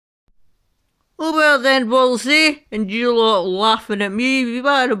Oh well then, Wolsey, and you lot laughing at me, you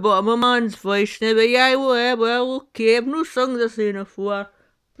by the bottom of man's voice now, but yeah, well, okay, I've no sung this in afore.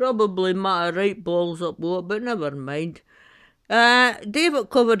 Probably matter right balls up what, but never mind.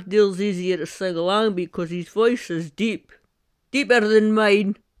 David Coverdale's easier to sing along because his voice is deep. Deeper than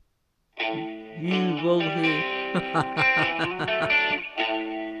mine. You Wolsey.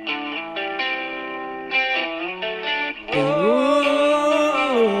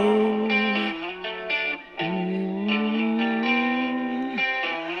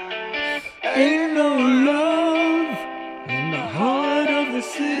 Ain't no love in the heart of the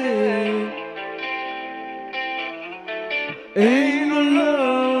city. Ain't no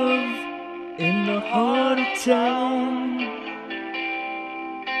love in the heart of town.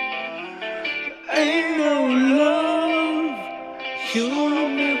 Ain't no love, sure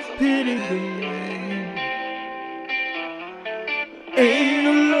me pity, babe. Ain't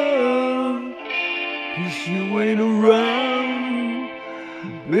no love, 'cause you ain't around,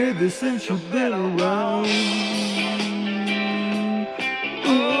 baby, since you've been around.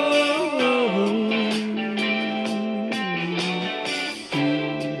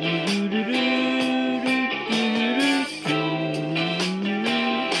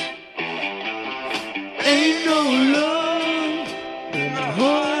 Ain't no love in the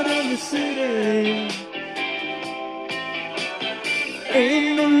heart of the city.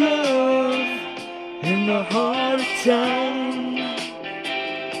 Ain't no love in the heart of town.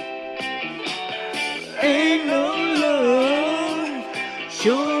 Ain't no love,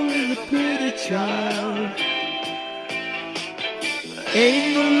 sure is a pretty child. Ain't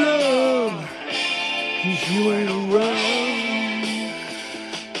no love, 'cause you ain't around.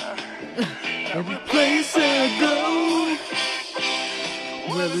 Every place I go,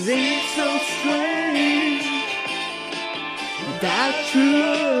 well, it ain't so strange without your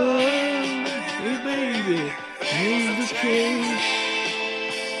love, hey baby, things have changed.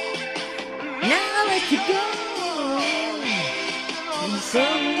 Now let you go, and the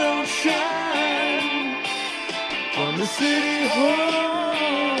sun don't shine from the city hall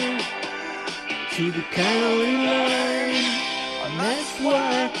to the county line. And that's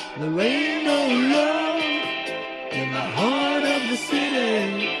why there ain't no love in the heart of the city.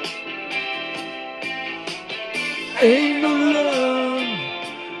 Ain't no love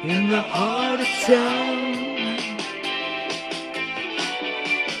in the heart of town.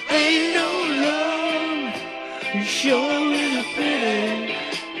 Ain't no love, you sure is a pity.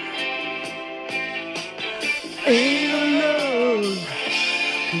 Ain't no love,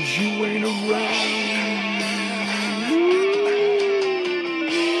 'cause you ain't around.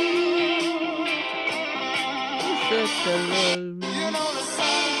 Such a love. You know the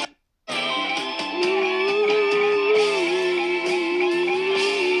song.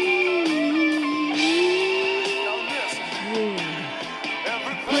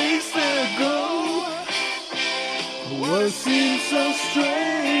 Every place I go, the world seems so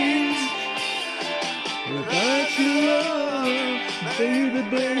strange without your love, baby,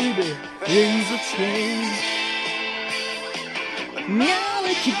 baby, things have changed. Now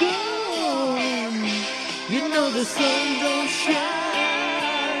that you're gone, you know the sun don't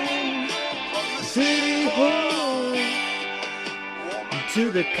shine from the city hall to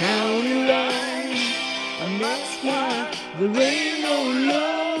the county line. And that's why there ain't no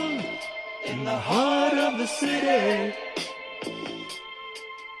love in the heart of the city.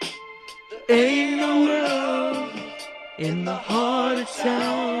 Ain't no love in the heart of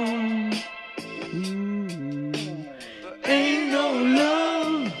town. Ain't no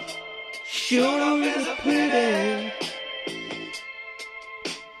love, sure is a pity.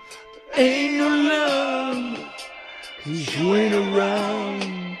 Ain't no love, 'cause you ain't around.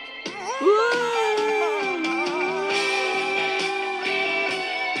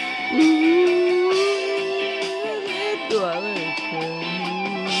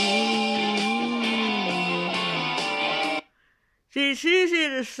 See, it's easy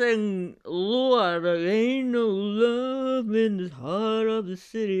to sing lower, like ain't no love in the heart of the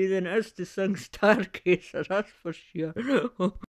city, than it is to sing Stargazer, that's for sure.